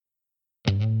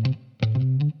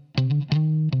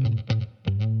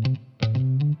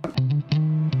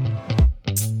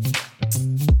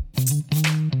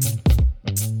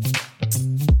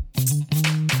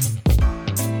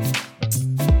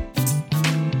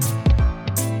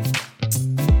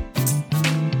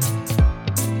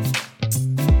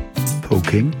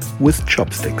Cooking with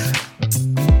Chopsticks.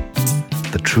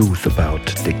 The truth about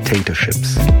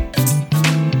dictatorships.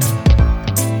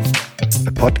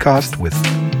 A podcast with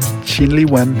Xin-Li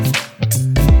Wen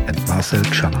and Marcel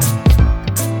Channer.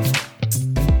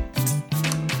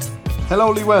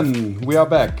 Hello, Li Wen. We are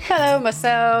back. Hello,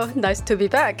 Marcel. Nice to be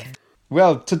back.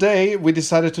 Well, today we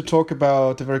decided to talk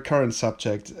about a very current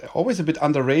subject, always a bit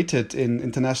underrated in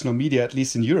international media, at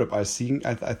least in Europe, I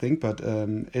think, but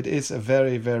it is a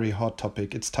very, very hot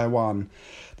topic. It's Taiwan,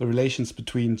 the relations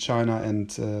between China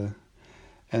and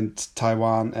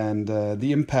Taiwan, and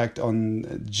the impact on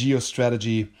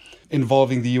geostrategy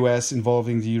involving the US,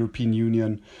 involving the European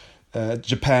Union.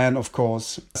 Japan, of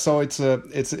course. So it's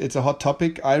a hot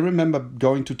topic. I remember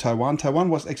going to Taiwan. Taiwan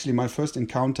was actually my first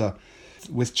encounter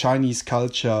with Chinese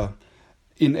culture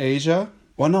in Asia.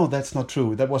 Well, no, that's not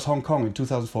true. That was Hong Kong in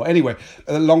 2004. Anyway,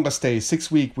 a longer stay,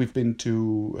 6 weeks. We've been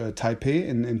to Taipei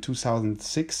in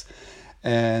 2006.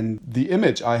 And the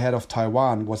image I had of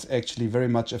Taiwan was actually very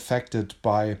much affected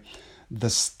by the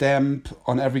stamp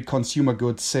on every consumer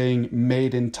good saying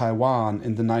made in Taiwan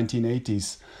in the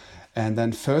 1980s. And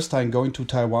then first time going to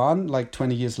Taiwan, like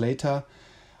 20 years later,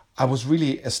 I was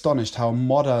really astonished how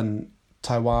modern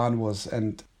Taiwan was,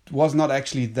 and was not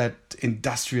actually that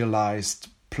industrialized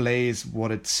place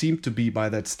what it seemed to be by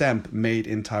that stamp made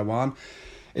in Taiwan.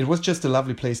 It was just a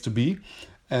lovely place to be.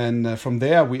 And from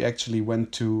there we actually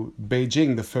went to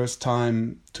Beijing, the first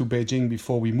time to Beijing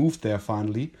before we moved there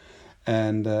finally.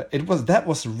 And that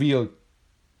was a real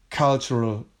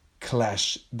cultural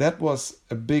clash. That was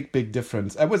a big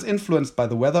difference. I was influenced by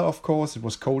the weather, of course. It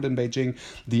was cold in Beijing.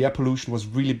 The air pollution was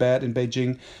really bad in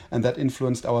Beijing, and that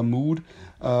influenced our mood.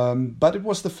 But it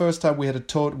was the first time we had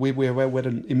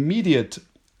an immediate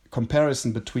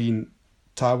comparison between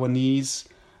Taiwanese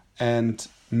and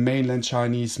mainland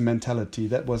Chinese mentality.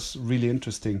 That was really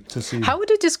interesting to see. How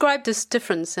would you describe this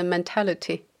difference in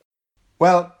mentality?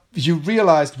 Well, we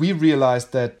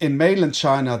realized that in mainland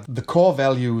China, the core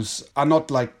values are not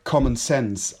like common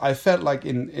sense. I felt like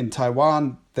in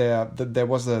Taiwan, there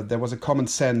was a common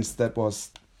sense that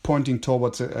was pointing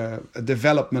towards a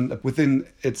development within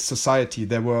its society.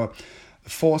 There were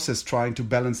forces trying to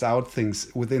balance out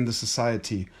things within the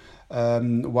society.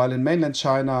 While in mainland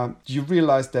China, you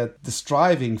realize that the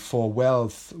striving for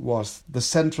wealth was the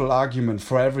central argument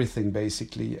for everything,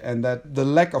 basically, and that the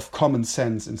lack of common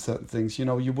sense in certain things,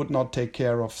 you would not take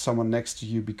care of someone next to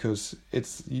you because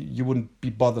you wouldn't be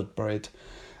bothered by it.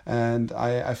 And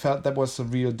I felt that was a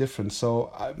real difference.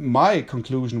 So my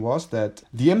conclusion was that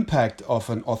the impact of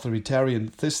an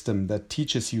authoritarian system that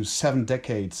teaches you 7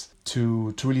 decades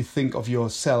to really think of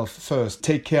yourself first,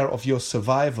 take care of your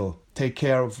survival, take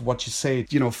care of what you say,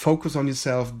 focus on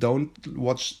yourself, don't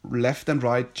watch left and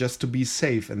right just to be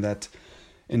safe in that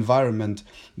environment.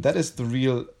 That is the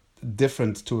real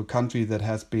difference to a country that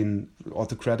has been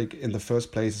autocratic in the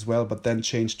first place as well, but then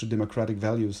changed to democratic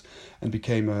values and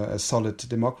became a solid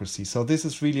democracy. So this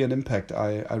is really an impact,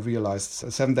 I realized,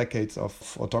 7 decades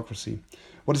of autocracy.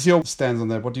 What is your stance on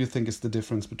that? What do you think is the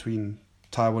difference between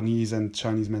Taiwanese and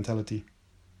Chinese mentality?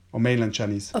 Or mainland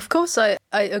Chinese? Of course, I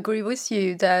agree with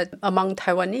you that among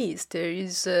Taiwanese, there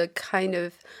is a kind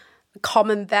of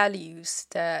common values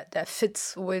that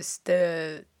fits with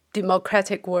the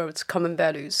democratic world's common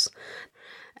values.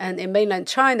 And in mainland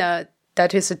China,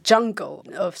 that is a jungle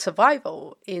of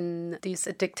survival in this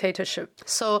dictatorship.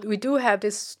 So we do have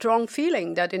this strong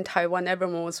feeling that in Taiwan,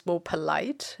 everyone was more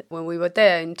polite when we were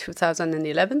there in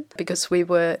 2011, because we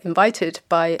were invited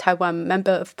by Taiwan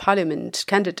Member of Parliament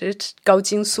candidate Gao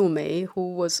Jingsu-mei,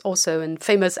 who was also a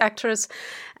famous actress.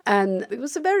 And it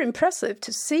was very impressive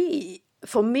to see,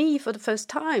 for me, for the first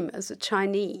time as a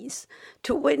Chinese,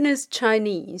 to witness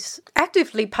Chinese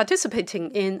actively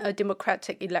participating in a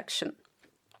democratic election.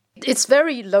 It's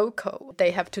very local.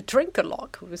 They have to drink a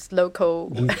lot with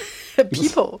local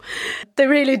people. They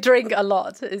really drink a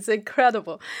lot. It's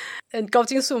incredible. And Gao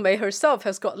Jingsu-mei herself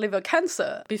has got liver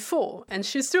cancer before, and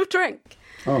she still drank.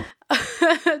 Oh.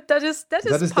 that is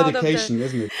part dedication,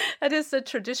 isn't it? That is the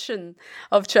tradition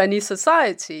of Chinese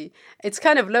society. It's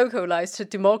kind of localized to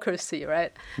democracy,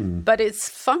 right? But it's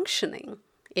functioning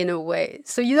in a way.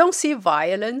 So you don't see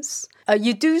violence.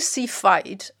 You do see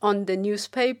fight on the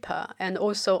newspaper and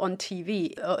also on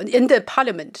TV, in the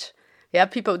parliament. Yeah,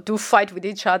 people do fight with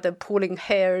each other, pulling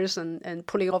hairs and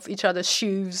pulling off each other's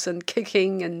shoes and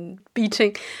kicking and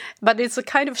beating. But it's a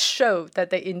kind of show that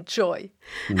they enjoy.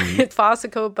 It's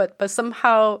farcical, but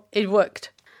somehow it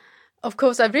worked. Of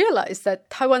course, I realized that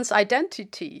Taiwan's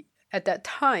identity at that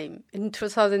time, in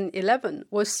 2011,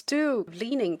 was still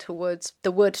leaning towards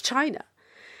the word China.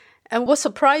 And what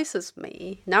surprises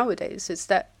me nowadays is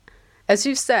that As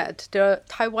you said,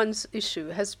 Taiwan's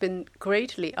issue has been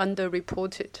greatly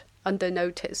underreported,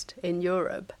 undernoticed in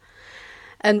Europe.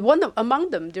 And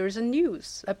among them, there is a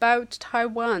news about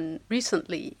Taiwan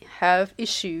recently have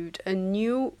issued a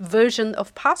new version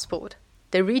of passport.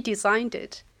 They redesigned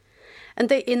it. And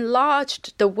they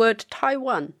enlarged the word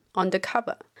Taiwan on the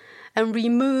cover and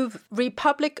removed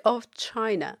Republic of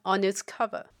China on its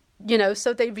cover.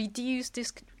 So they reduced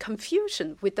this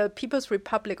confusion with the People's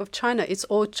Republic of China. It's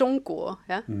all 中国,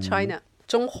 China,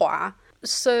 中华.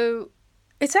 So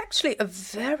it's actually a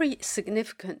very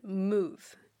significant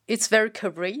move. It's very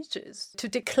courageous to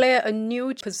declare a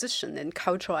new position in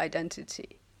cultural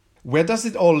identity. Where does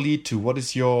it all lead to? What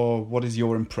is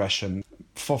your impression?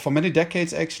 For many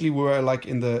decades, actually, we were like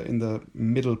in the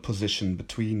middle position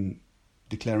between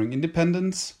declaring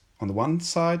independence on the one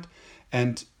side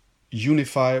and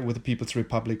unify with the People's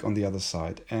Republic on the other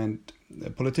side. And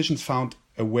politicians found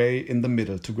a way in the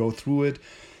middle to go through it.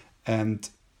 And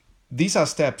these are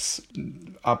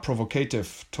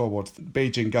provocative towards the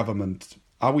Beijing government.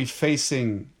 Are we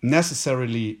facing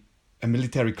necessarily a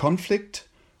military conflict,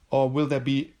 or will there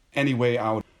be any way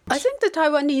out? I think the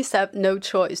Taiwanese have no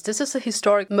choice. This is a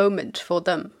historic moment for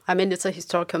them. I mean, it's a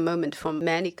historical moment for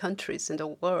many countries in the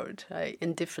world, right,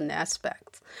 in different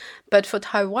aspects. But for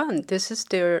Taiwan, this is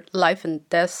their life and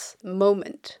death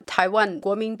moment. Taiwan,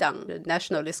 Kuomintang, the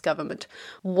nationalist government,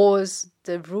 was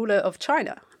the ruler of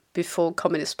China before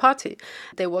Communist Party.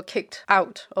 They were kicked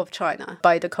out of China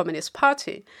by the Communist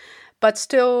Party. But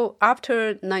still, after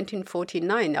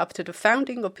 1949, after the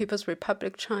founding of People's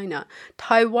Republic China,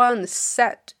 Taiwan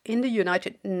sat in the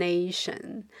United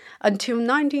Nations until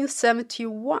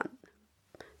 1971.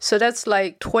 So that's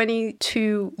like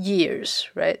 22 years,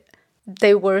 right?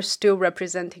 They were still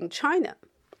representing China.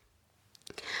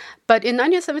 But in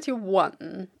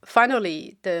 1971,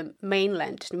 finally, the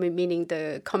mainland, meaning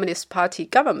the Communist Party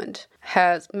government,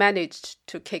 has managed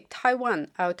to kick Taiwan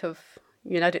out of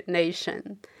United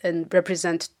Nations and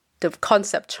represent the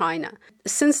concept China.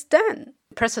 Since then,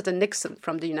 President Nixon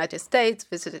from the United States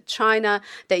visited China.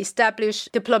 They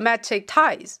established diplomatic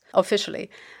ties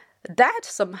officially. That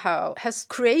somehow has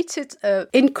created an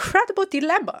incredible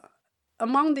dilemma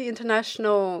among the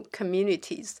international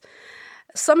communities.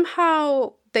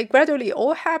 Somehow, they gradually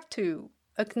all have to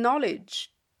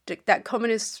acknowledge that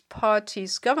Communist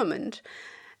Party's government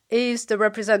is the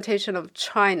representation of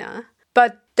China.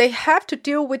 But they have to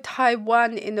deal with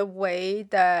Taiwan in a way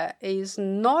that is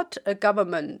not a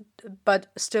government, but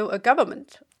still a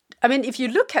government. I mean, if you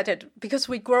look at it, because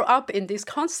we grow up in these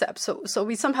concepts, so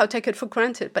we somehow take it for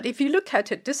granted. But if you look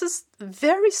at it, this is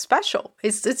very special.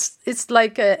 It's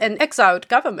like an exiled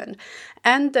government.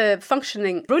 And the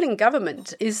functioning ruling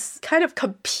government is kind of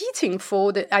competing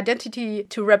for the identity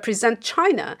to represent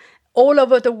China all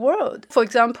over the world. For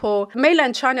example,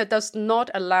 mainland China does not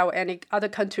allow any other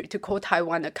country to call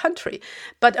Taiwan a country.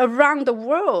 But around the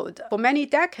world, for many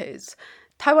decades,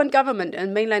 Taiwan government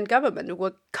and mainland government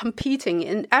were competing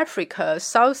in Africa,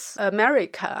 South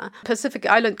America, Pacific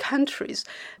Island countries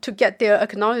to get their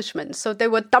acknowledgement. So they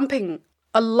were dumping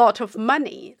a lot of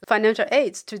money, financial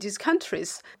aids to these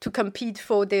countries to compete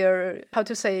for their,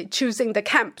 choosing the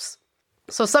camps.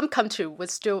 So some country would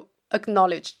still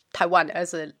acknowledge Taiwan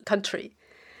as a country.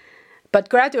 But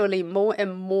gradually, more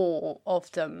and more of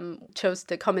them chose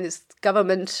the communist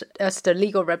government as the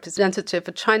legal representative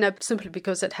of China simply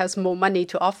because it has more money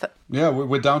to offer. Yeah,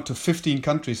 we're down to 15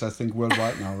 countries, I think,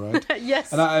 worldwide now, right?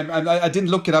 Yes. And I didn't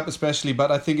look it up especially,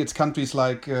 but I think it's countries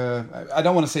like, I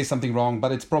don't want to say something wrong,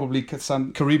 but it's probably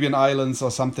some Caribbean islands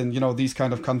or something, these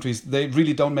kind of countries. They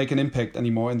really don't make an impact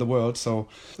anymore in the world. So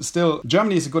still,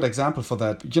 Germany is a good example for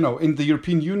that. In the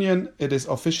European Union, it is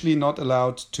officially not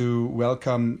allowed to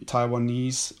welcome Taiwanese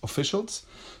officials.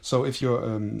 So if you're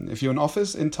in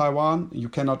office in Taiwan, you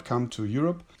cannot come to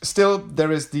Europe. Still,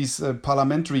 there is these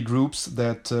parliamentary groups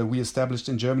that we established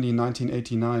in Germany in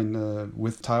 1989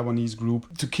 with Taiwanese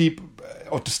group to keep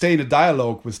or to stay in a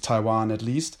dialogue with Taiwan at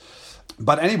least.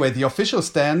 But anyway, the official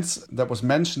stance that was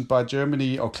mentioned by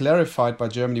Germany or clarified by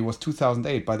Germany was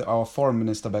 2008 by our foreign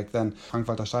minister back then,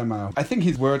 Frank-Walter Steinmeier. I think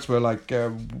his words were like,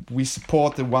 we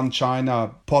support the One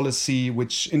China policy,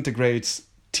 which integrates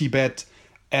Tibet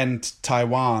and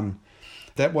Taiwan.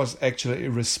 That was actually a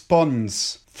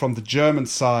response from the German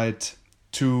side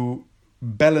to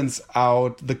balance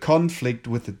out the conflict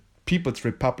with the People's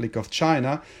Republic of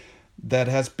China that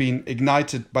has been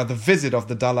ignited by the visit of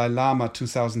the Dalai Lama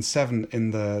 2007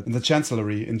 in the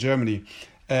Chancellery in Germany.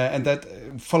 And that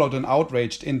followed an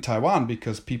outrage in Taiwan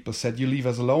because people said, you leave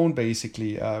us alone,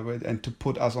 basically, and to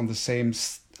put us on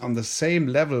the same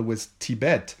level with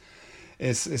Tibet.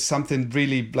 is something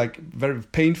really like very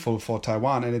painful for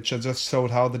Taiwan, and it just showed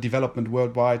how the development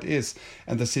worldwide is,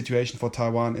 and the situation for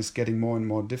Taiwan is getting more and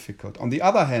more difficult. On the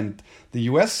other hand, the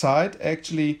US side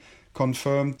actually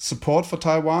confirmed support for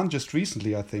Taiwan just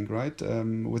recently, I think, right? They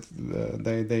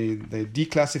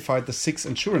declassified the 6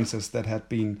 insurances that had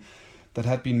been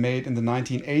made in the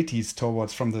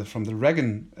 1980s from the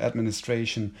Reagan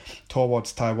administration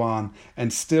towards Taiwan,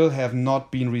 and still have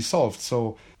not been resolved.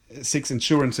 So 6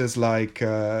 insurances like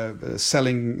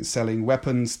selling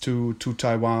weapons to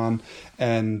Taiwan,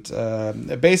 and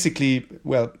basically,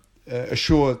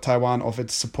 assure Taiwan of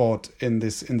its support in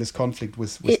this conflict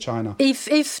with China.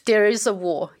 If there is a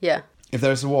war, yeah. If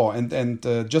there is a war, and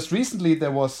just recently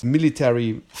there was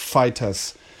military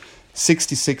fighters,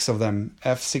 66 of them,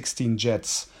 F-16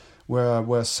 jets,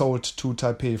 were sold to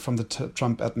Taipei from the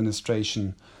Trump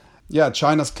administration. Yeah,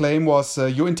 China's claim was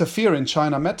you interfere in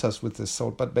China matters with this. So,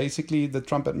 but basically the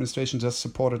Trump administration just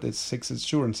supported its 6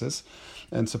 insurances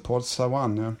and supports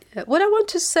Taiwan. Yeah. What I want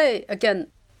to say again,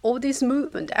 all these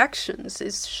movement actions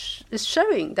is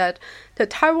showing that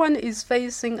Taiwan is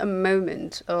facing a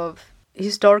moment of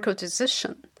historical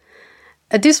decision.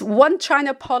 This one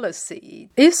China policy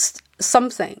is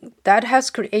something that has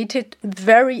created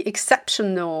very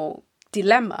exceptional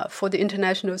dilemma for the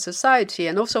international society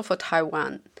and also for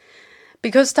Taiwan.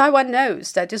 Because Taiwan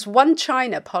knows that this one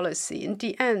China policy in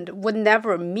the end would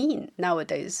never mean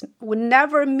nowadays, would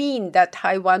never mean that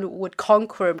Taiwan would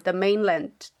conquer the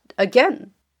mainland again.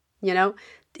 You know,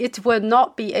 it will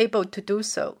not be able to do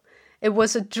so. It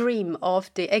was a dream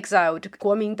of the exiled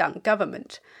Kuomintang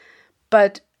government.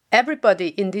 But everybody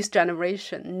in this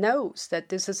generation knows that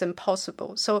this is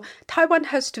impossible. So Taiwan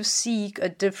has to seek a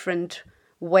different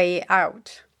way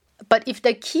out. But if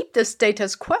they keep the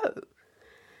status quo,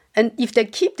 and if they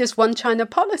keep this one China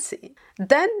policy,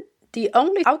 then the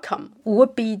only outcome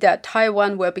would be that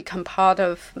Taiwan will become part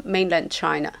of mainland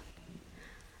China.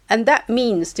 And that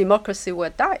means democracy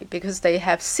will die, because they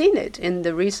have seen it in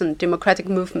the recent democratic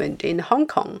movement in Hong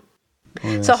Kong.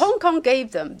 Oh, yes. So Hong Kong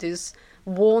gave them this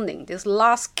warning, this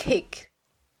last kick,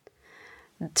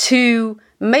 to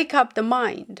make up the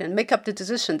mind and make up the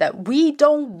decision that we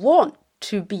don't want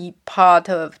to be part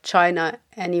of China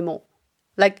anymore.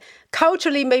 Like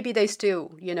culturally, maybe they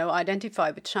still,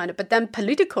 identify with China, but then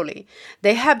politically,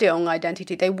 they have their own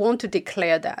identity. They want to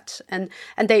declare that, and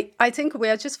I think we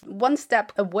are just one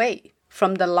step away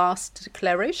from the last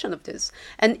declaration of this.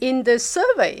 And in the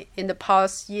survey in the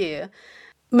past year,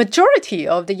 majority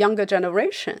of the younger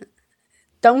generation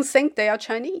don't think they are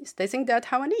Chinese. They think they are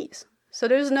Taiwanese. So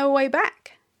there's no way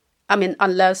back. I mean,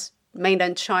 unless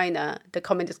mainland China, the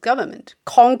communist government,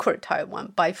 conquered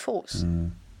Taiwan by force.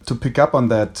 Mm. To pick up on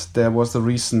that, there was the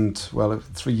recent,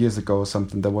 3 years ago or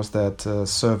something, there was that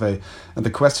survey. And the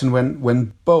question,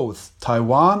 when both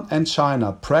Taiwan and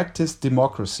China practice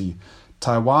democracy,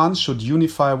 Taiwan should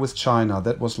unify with China.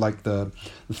 That was like the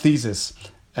thesis.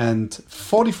 And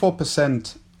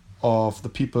 44% of the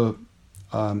people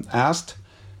asked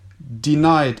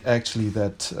denied actually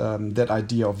that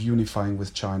idea of unifying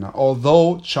with China,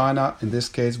 although China in this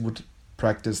case would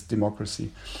practice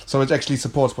democracy. So it actually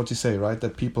supports what you say, right?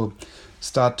 That people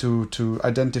start to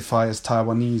identify as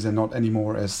Taiwanese and not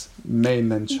anymore as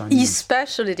mainland Chinese.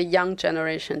 Especially the young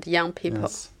generation, the young people.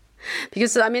 Yes.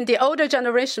 Because, the older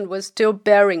generation was still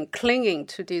clinging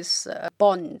to this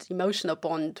emotional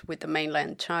bond with the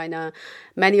mainland China.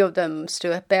 Many of them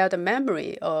still bear the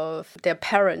memory of their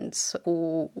parents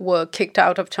who were kicked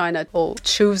out of China or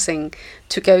choosing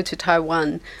to go to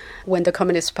Taiwan when the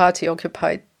Communist Party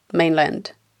occupied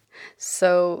mainland.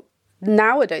 So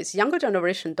nowadays, younger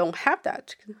generation don't have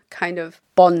that kind of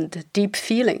bond, deep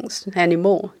feelings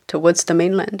anymore towards the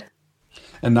mainland.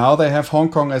 And now they have Hong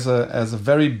Kong as a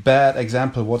very bad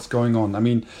example of what's going on. I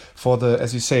mean,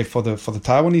 as you say, for the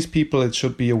Taiwanese people, it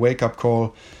should be a wake-up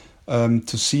call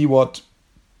to see what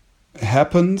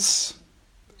happens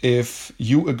if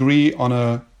you agree on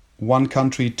a one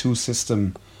country, two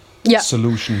system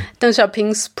solution. Deng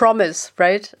Xiaoping's promise,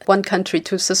 right? One country,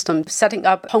 two systems, setting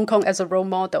up Hong Kong as a role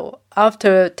model.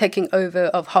 After taking over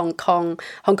of Hong Kong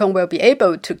will be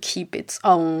able to keep its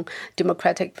own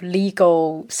democratic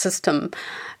legal system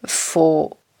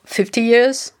for 50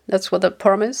 years. That's what the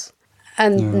promise.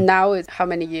 And now, how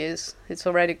many years? It's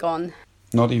already gone.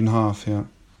 Not even half, yeah.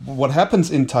 What happens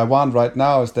in Taiwan right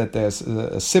now is that there's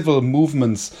civil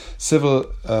movements, civil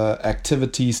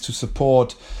activities to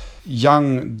support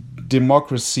young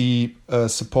democracy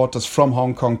supporters from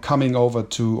Hong Kong coming over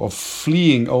or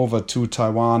fleeing over to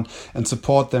Taiwan and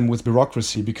support them with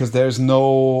bureaucracy, because there's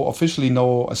officially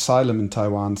no asylum in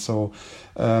Taiwan. So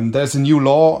there's a new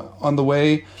law on the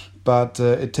way but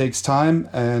it takes time.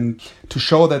 And to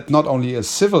show that not only a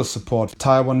civil support,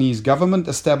 Taiwanese government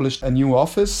established a new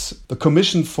office, the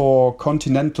Commission for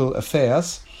Continental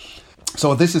Affairs.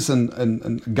 So this is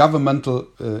a governmental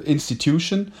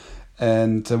institution.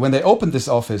 And when they opened this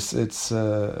office, it's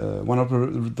one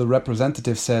of the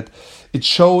representatives said, it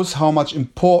shows how much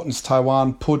importance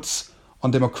Taiwan puts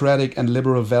on democratic and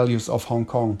liberal values of Hong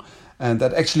Kong. And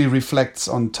that actually reflects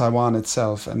on Taiwan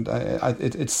itself. And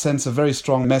it sends a very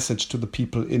strong message to the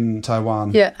people in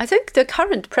Taiwan. Yeah, I think the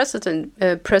current president,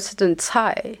 President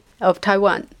Tsai of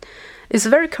Taiwan, is a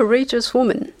very courageous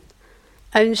woman.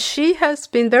 And she has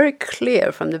been very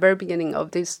clear from the very beginning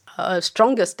of this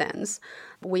stronger stance.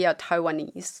 We are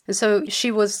Taiwanese. And so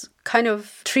she was kind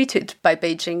of treated by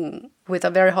Beijing with a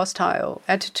very hostile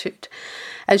attitude.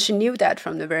 And she knew that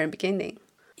from the very beginning.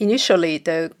 Initially,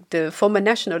 the former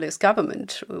nationalist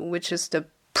government, which is the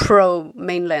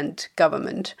pro-mainland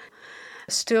government,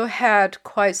 still had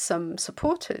quite some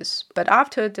supporters. But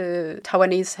after the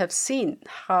Taiwanese have seen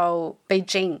how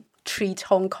Beijing treats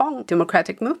Hong Kong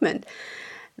democratic movement,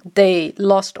 they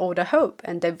lost all the hope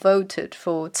and they voted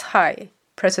for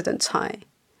President Tsai,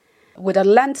 with a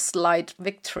landslide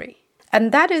victory.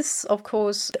 And that is, of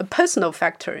course, a personal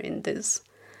factor in this.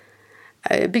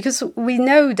 Because we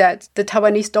know that the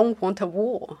Taiwanese don't want a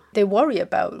war. They worry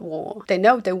about war. They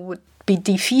know they would be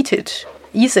defeated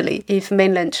easily if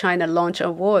mainland China launched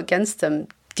a war against them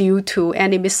due to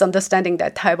any misunderstanding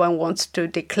that Taiwan wants to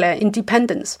declare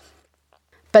independence.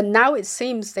 But now it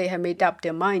seems they have made up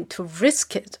their mind to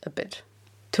risk it a bit.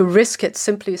 To risk it,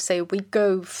 simply say we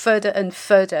go further and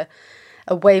further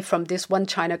away from this one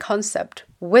China concept.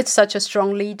 With such a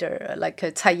strong leader like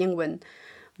Tsai Ing-wen,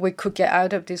 we could get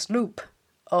out of this loop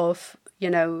of,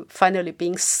 finally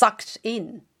being sucked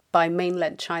in by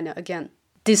mainland China again,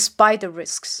 despite the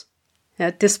risks.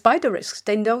 Despite the risks,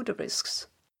 they know the risks.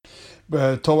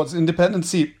 Towards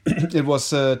independence, it was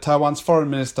Taiwan's foreign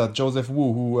minister, Joseph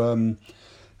Wu,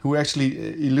 who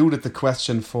actually eluded the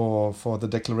question for the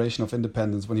declaration of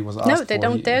independence when he was asked. No, they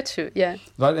don't dare to. Yeah.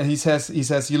 Right, and he says,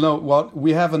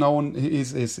 we have an own.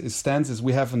 His stance is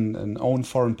we have an own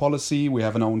foreign policy, we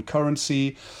have an own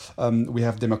currency, we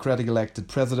have democratic elected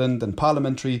president and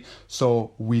parliamentary.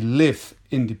 So we live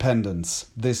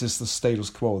independence. This is the status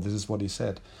quo. This is what he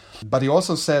said. But he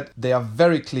also said they are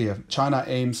very clear. China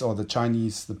aims, or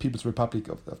the People's Republic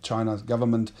of China's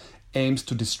government aims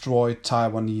to destroy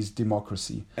Taiwanese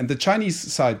democracy. And the Chinese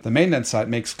side, the mainland side,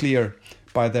 makes clear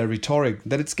by their rhetoric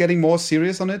that it's getting more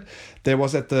serious on it. There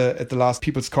was at the last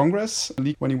People's Congress,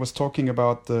 when he was talking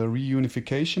about the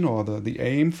reunification or the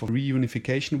aim for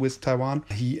reunification with Taiwan,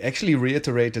 he actually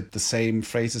reiterated the same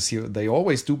phrases they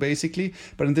always do basically.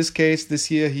 But in this case,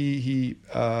 this year, he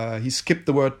skipped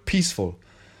the word peaceful.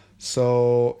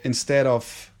 So instead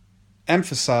of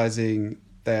emphasizing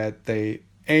that they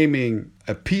aiming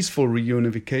a peaceful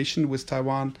reunification with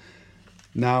Taiwan,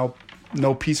 now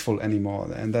no peaceful anymore.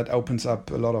 And that opens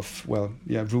up a lot of,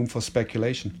 room for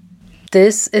speculation.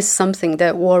 This is something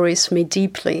that worries me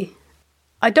deeply.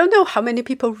 I don't know how many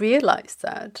people realize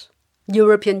that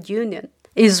European Union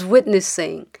is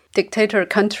witnessing dictator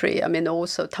country,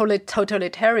 also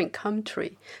totalitarian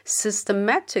country,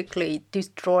 systematically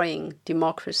destroying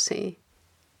democracy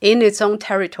in its own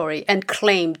territory and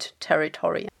claimed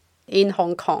territory. In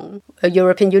Hong Kong, the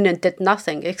European Union did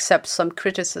nothing except some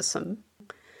criticism.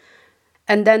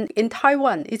 And then in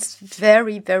Taiwan, it's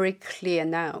very, very clear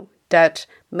now that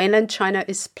mainland China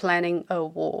is planning a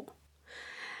war.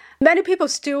 Many people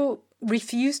still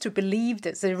refuse to believe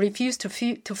this. They refuse to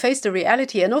face the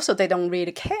reality. And also they don't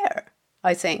really care,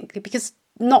 I think, because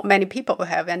not many people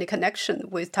have any connection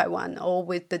with Taiwan or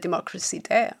with the democracy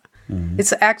there. Mm-hmm.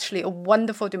 It's actually a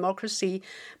wonderful democracy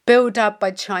built up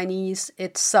by Chinese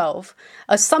itself,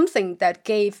 something that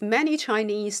gave many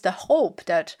Chinese the hope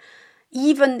that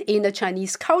even in the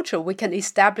Chinese culture, we can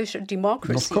establish a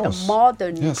democracy, a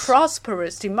modern,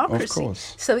 prosperous democracy.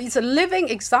 So it's a living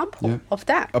example of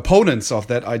that. Opponents of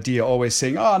that idea always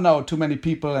saying, no, too many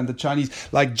people and the Chinese,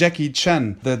 like Jackie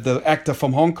Chan, the actor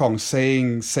from Hong Kong,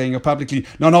 saying publicly,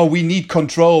 no, we need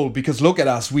control because look at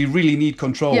us, we really need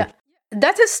control. Yeah.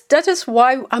 That is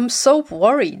why I'm so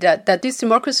worried that this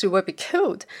democracy will be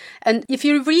killed. And if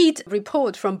you read a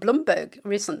report from Bloomberg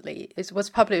recently, it was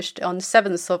published on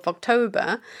 7th of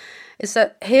October, is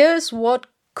that here's what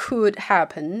could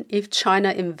happen if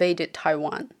China invaded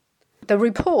Taiwan. The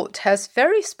report has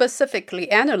very specifically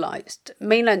analyzed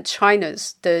mainland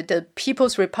China's, the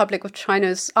People's Republic of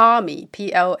China's army,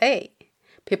 PLA,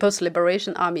 People's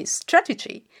Liberation Army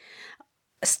strategy,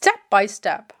 step by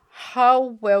step.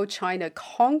 How will China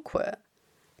conquer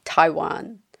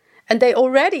Taiwan And they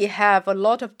already have a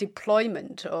lot of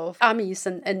deployment of armies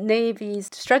and navies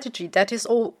strategy that is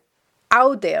all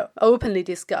out there, openly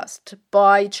discussed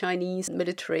by Chinese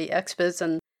military experts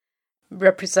and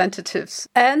representatives.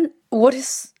 And what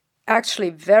is actually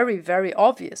very, very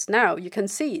obvious now, you can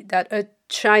see that a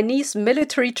Chinese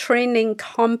military training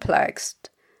complex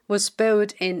was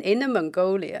built in Inner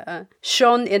Mongolia,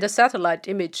 shown in the satellite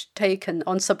image taken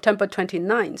on September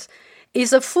 29th,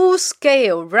 is a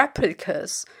full-scale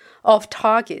replicas of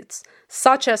targets,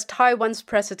 such as Taiwan's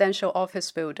presidential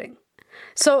office building.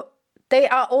 So they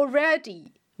are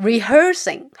already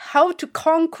rehearsing how to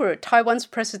conquer Taiwan's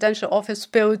presidential office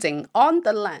building on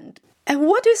the land. And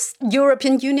what is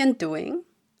European Union doing?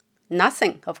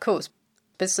 Nothing, of course.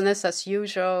 Business as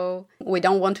usual. We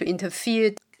don't want to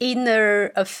interfere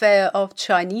inner affair of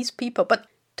Chinese people. But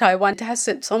Taiwan has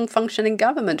its own functioning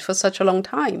government for such a long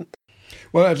time.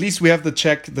 Well, at least we have the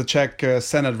Czech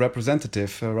Senate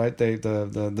representative, right?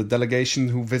 The delegation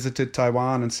who visited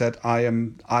Taiwan and said,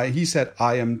 he said,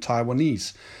 I am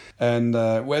Taiwanese. And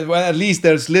well, at least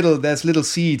there's little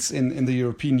seeds in the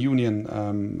European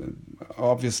Union,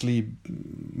 obviously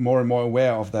more and more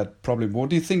aware of that problem. What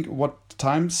do you think? What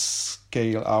time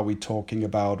scale are we talking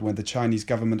about when the Chinese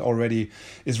government already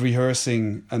is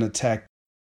rehearsing an attack?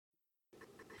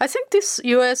 I think this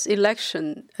U.S.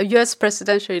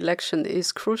 presidential election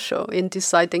is crucial in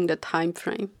deciding the time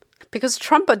frame, because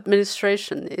Trump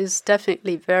administration is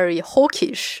definitely very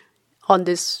hawkish on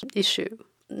this issue.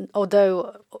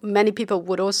 Although many people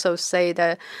would also say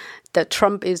that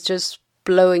Trump is just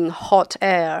blowing hot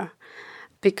air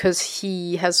because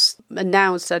he has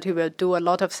announced that he will do a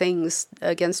lot of things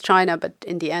against China, but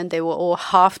in the end they were all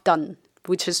half done,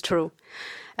 which is true.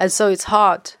 And so it's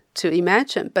hard to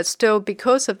imagine. But still,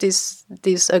 because of this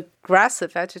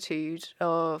aggressive attitude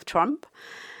of Trump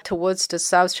towards the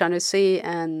South China Sea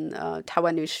and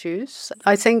Taiwan issues,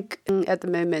 I think at the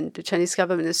moment the Chinese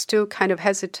government is still kind of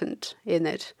hesitant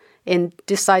in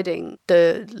deciding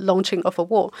the launching of a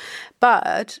war.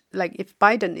 But like if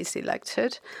Biden is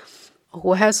elected,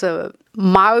 who has a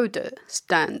milder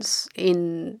stance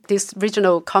in these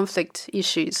regional conflict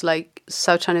issues like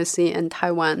South China Sea and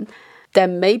Taiwan,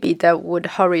 then maybe that would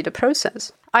hurry the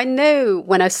process. I know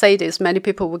when I say this, many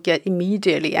people will get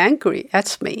immediately angry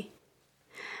at me.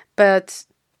 But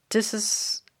this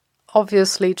is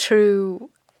obviously true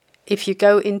if you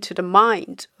go into the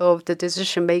mind of the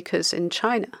decision makers in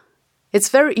China. It's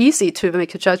very easy to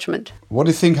make a judgment. What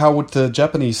do you think? How would the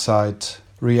Japanese side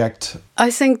react?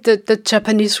 I think that the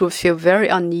Japanese will feel very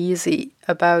uneasy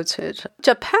about it.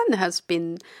 Japan has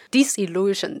been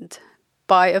disillusioned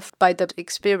by the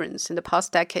experience in the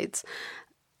past decades.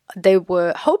 They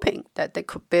were hoping that they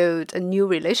could build a new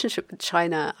relationship with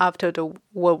China after the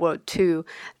World War II,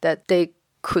 that they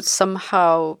could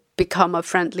somehow become a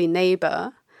friendly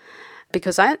neighbor.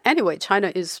 Because anyway,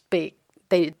 China is big.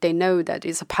 They know that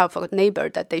it's a powerful neighbor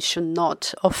that they should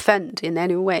not offend in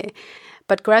any way.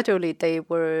 But gradually they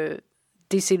were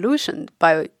disillusioned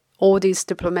by all these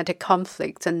diplomatic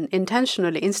conflicts and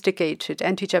intentionally instigated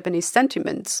anti-Japanese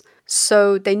sentiments.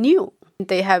 So they knew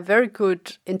they have very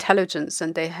good intelligence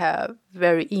and they have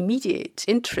very immediate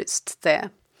interest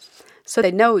there. So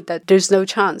they know that there's no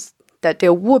chance that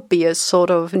there would be a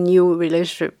sort of new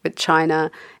relationship with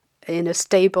China in a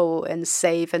stable and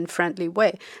safe and friendly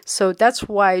way. So that's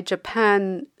why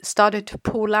Japan started to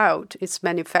pull out its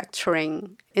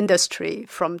manufacturing industry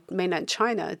from mainland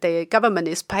China. The government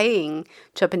is paying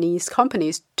Japanese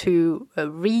companies to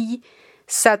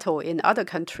resettle in other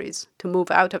countries, to move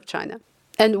out of China.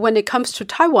 And when it comes to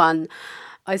Taiwan,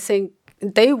 I think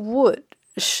they would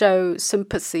show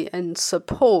sympathy and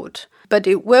support. But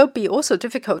it will be also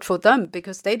difficult for them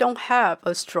because they don't have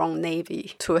a strong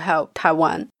navy to help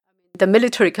Taiwan. The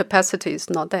military capacity is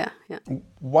not there. Yeah.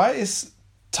 Why is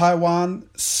Taiwan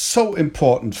so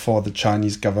important for the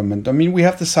Chinese government? I mean, we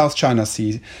have the South China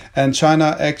Sea, and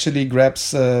China actually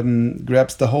grabs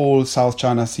the whole South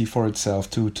China Sea for itself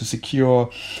to secure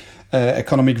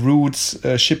economic routes,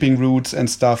 shipping routes and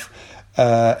stuff,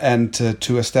 and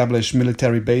to establish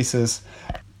military bases.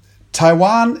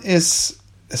 Taiwan is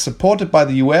supported by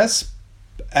the US,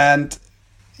 and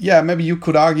yeah, maybe you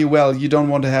could argue, well, you don't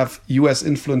want to have US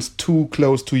influence too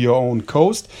close to your own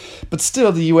coast. But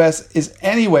still, the US is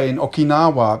anyway in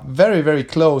Okinawa, very, very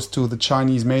close to the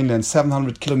Chinese mainland,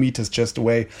 700 kilometers just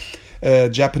away,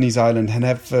 Japanese island, and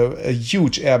have a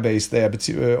huge air base there,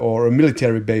 or a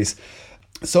military base.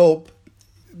 So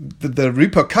the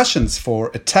repercussions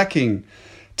for attacking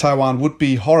Taiwan would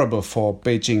be horrible for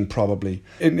Beijing, probably.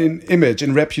 In image,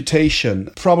 in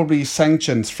reputation, probably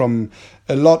sanctions from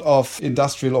a lot of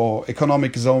industrial or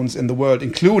economic zones in the world,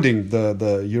 including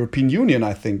the European Union,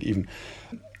 I think, even.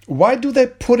 Why do they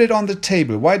put it on the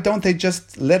table? Why don't they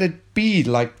just let it be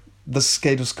like the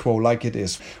status quo, like it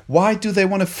is? Why do they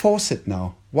want to force it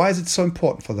now? Why is it so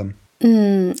important for them?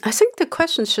 I think the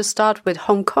question should start with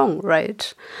Hong Kong,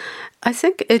 right? I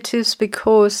think it is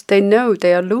because they know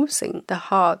they are losing the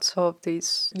hearts of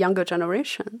this younger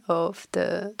generation of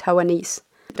the Taiwanese.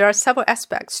 There are several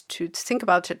aspects to think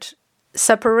about it.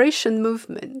 Separation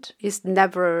movement is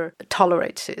never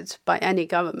tolerated by any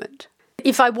government.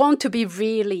 If I want to be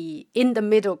really in the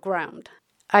middle ground,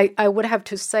 I would have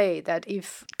to say that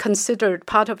if considered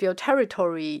part of your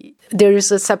territory, there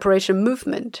is a separation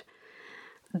movement,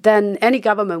 then any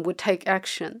government would take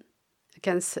action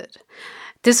against it.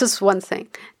 This is one thing.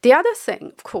 The other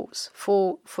thing, of course,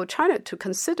 for China to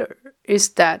consider is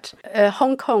that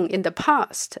Hong Kong in the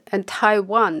past and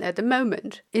Taiwan at the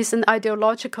moment is an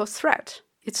ideological threat.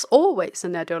 It's always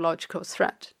an ideological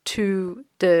threat to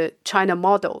the China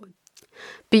model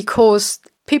because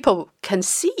people can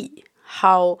see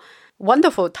how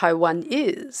wonderful Taiwan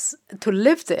is to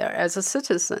live there as a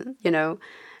citizen,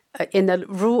 in a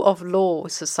rule of law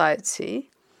society,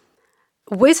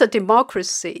 with a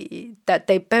democracy that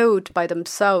they built by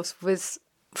themselves with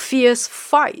fierce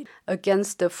fight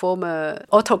against the former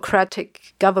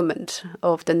autocratic government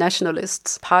of the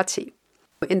Nationalists Party.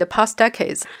 In the past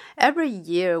decades, every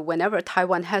year, whenever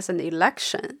Taiwan has an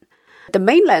election, the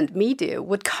mainland media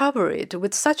would cover it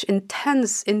with such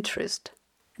intense interest.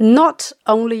 Not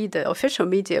only the official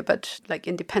media, but like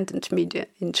independent media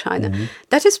in China. Mm-hmm.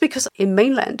 That is because in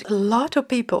mainland, a lot of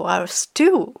people are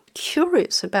still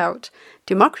curious about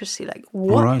democracy. Like,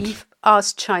 what if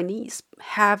us Chinese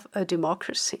have a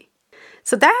democracy?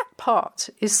 So that part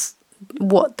is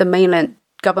what the mainland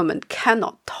government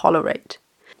cannot tolerate.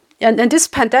 And this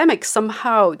pandemic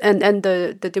somehow, and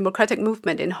the democratic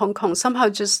movement in Hong Kong somehow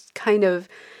just kind of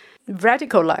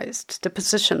radicalized the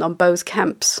position on both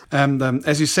camps. And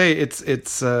as you say,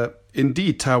 it's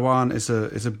indeed Taiwan is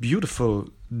a beautiful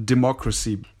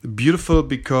democracy. Beautiful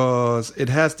because it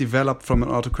has developed from an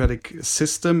autocratic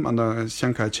system under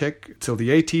Chiang Kai-shek till the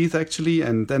 80s actually,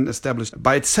 and then established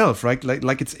by itself, right?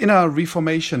 Like its inner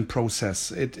reformation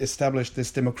process. It established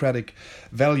this democratic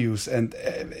values, and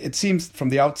it seems from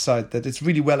the outside that it's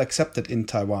really well accepted in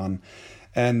Taiwan.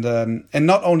 And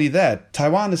not only that,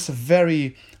 Taiwan is a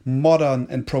very modern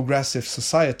and progressive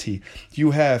society.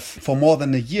 You have, for more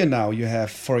than a year now, you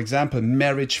have, for example,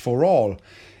 marriage for all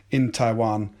in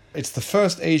Taiwan. It's the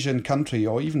first Asian country,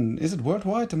 or even, is it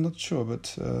worldwide? I'm not sure,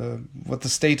 but what the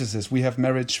status is. We have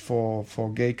marriage for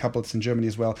gay couples in Germany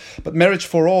as well. But marriage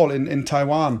for all in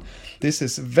Taiwan, this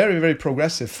is very, very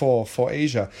progressive for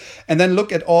Asia. And then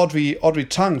look at Audrey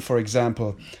Tang, for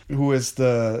example, who is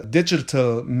the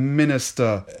digital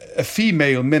minister, a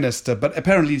female minister, but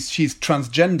apparently she's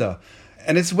transgender.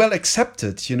 And it's well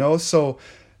accepted, so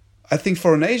I think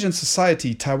for an Asian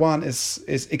society, Taiwan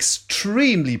is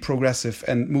extremely progressive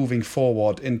and moving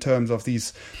forward in terms of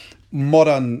these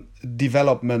modern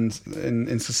developments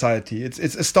in society. It's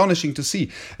astonishing to see.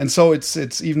 And so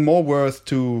it's even more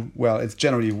it's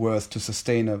generally worth to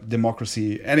sustain a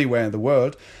democracy anywhere in the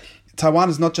world. Taiwan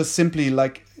is not just simply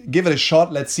like, give it a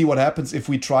shot, let's see what happens if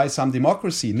we try some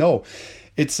democracy. No,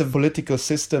 it's a political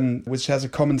system which has a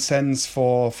common sense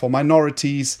for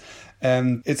minorities.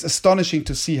 And it's astonishing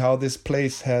to see how this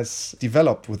place has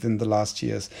developed within the last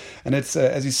years. And it's,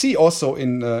 as you see also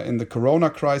in the corona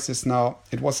crisis now,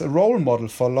 it was a role model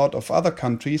for a lot of other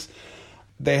countries.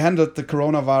 They handled the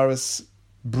coronavirus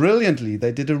brilliantly.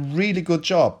 They did a really good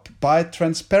job by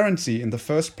transparency in the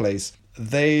first place.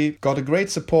 They got a great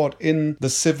support in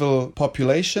the civil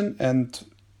population, and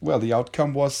the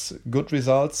outcome was good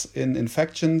results in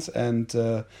infections and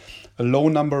a low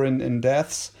number in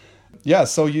deaths. Yeah,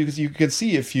 so you can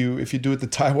see if you do it the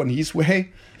Taiwanese way,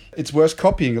 it's worth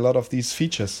copying a lot of these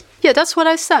features. Yeah, that's what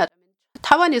I said.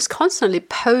 Taiwan is constantly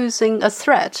posing a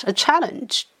threat, a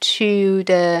challenge to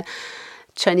the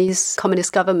Chinese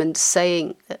Communist government,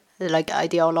 saying like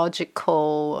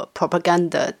ideological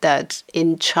propaganda that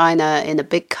in China, in a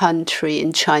big country,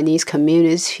 in Chinese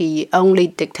community, only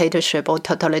dictatorship or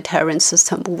totalitarian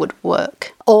system would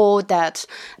work. Or that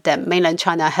mainland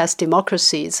China has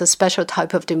democracy, it's a special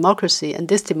type of democracy, and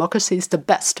this democracy is the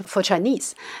best for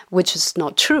Chinese, which is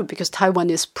not true because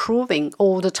Taiwan is proving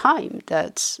all the time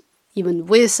that even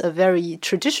with a very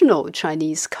traditional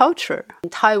Chinese culture,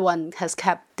 Taiwan has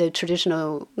kept the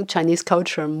traditional Chinese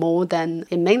culture more than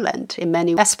in mainland in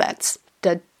many aspects.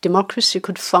 The democracy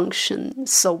could function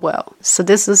so well. So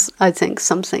this is, I think,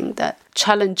 something that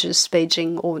challenges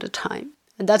Beijing all the time.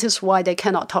 And that is why they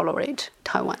cannot tolerate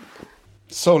Taiwan.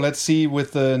 So let's see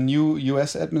with the new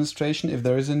U.S. administration, if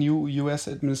there is a new U.S.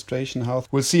 administration,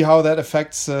 we'll see how that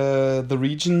affects the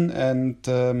region. And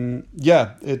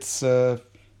it's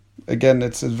again,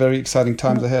 it's a very exciting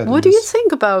times ahead. What do you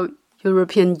think about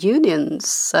European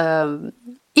Union's,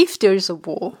 if there is a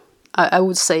war? I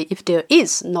would say if there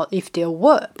is, not if there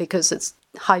were, because it's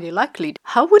highly likely.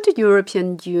 How would the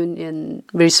European Union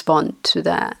respond to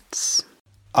that?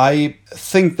 I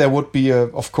think there would be,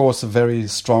 of course, a very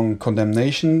strong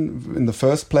condemnation in the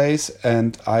first place.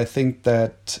 And I think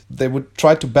that they would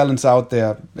try to balance out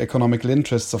their economical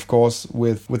interests, of course,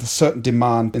 with a certain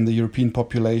demand in the European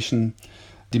population,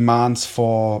 demands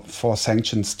for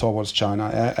sanctions towards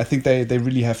China. I think they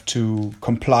really have to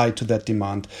comply to that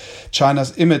demand.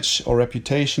 China's image or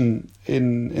reputation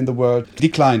in the world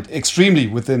declined extremely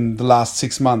within the last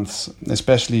 6 months,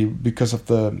 especially because of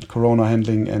the corona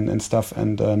handling and stuff.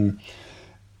 And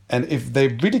if they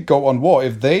really go on war,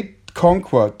 if they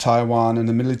conquer Taiwan in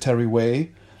a military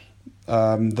way,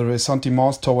 the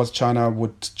ressentiments towards China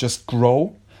would just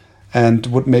grow and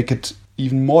would make it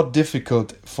even more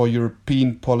difficult for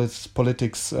European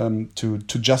politics to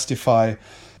justify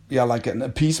like an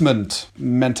appeasement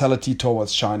mentality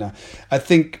towards China. I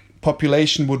think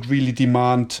population would really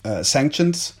demand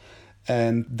sanctions,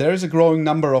 and there is a growing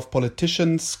number of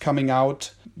politicians coming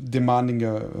out demanding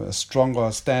a stronger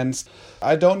stance.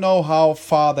 I don't know how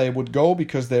far they would go,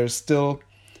 because there's still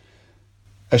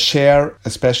a share,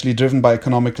 especially driven by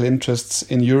economical interests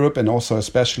in Europe and also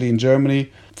especially in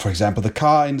Germany, for example, the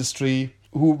car industry,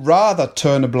 who rather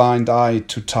turn a blind eye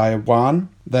to Taiwan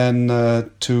than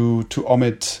to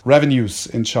omit revenues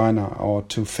in China or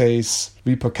to face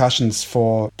repercussions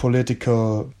for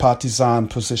political partisan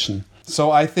position.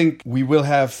 So I think we will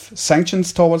have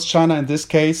sanctions towards China in this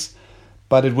case,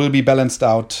 but it will be balanced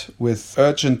out with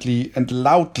urgently and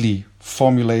loudly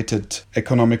formulated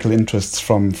economical interests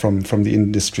from the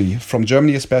industry, from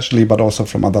Germany especially, but also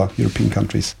from other European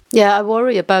countries. Yeah, I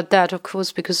worry about that, of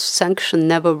course, because sanctions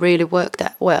never really work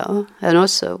that well. And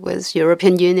also with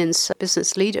European Union's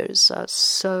business leaders are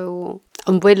so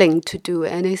unwilling to do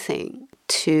anything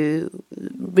to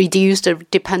reduce the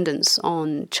dependence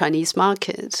on Chinese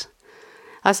market.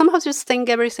 I somehow just think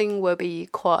everything will be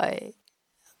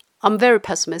I'm very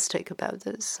pessimistic about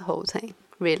this whole thing,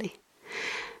 really.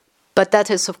 But that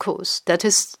is, of course, that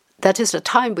is the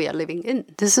time we are living in.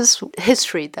 This is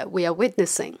history that we are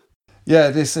witnessing. Yeah,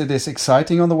 it is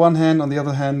exciting on the one hand. On the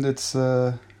other hand, it's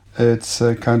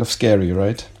kind of scary,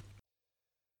 right?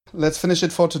 Let's finish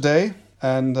it for today,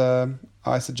 and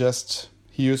I suggest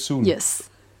hear you soon. Yes,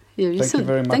 hear you soon. Thank you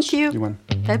very much. Thank you. Yuan.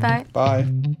 Bye-bye. Bye.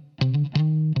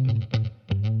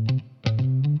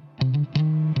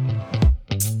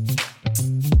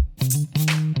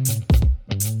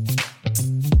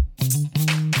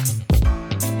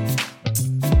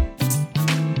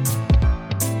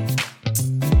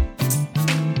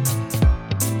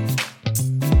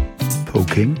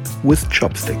 Poking with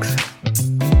Chopsticks.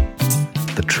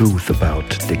 The truth about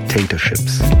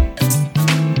dictatorships.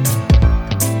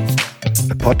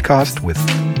 A podcast with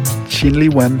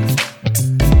Qinli Wen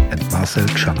and Marcel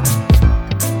Channer.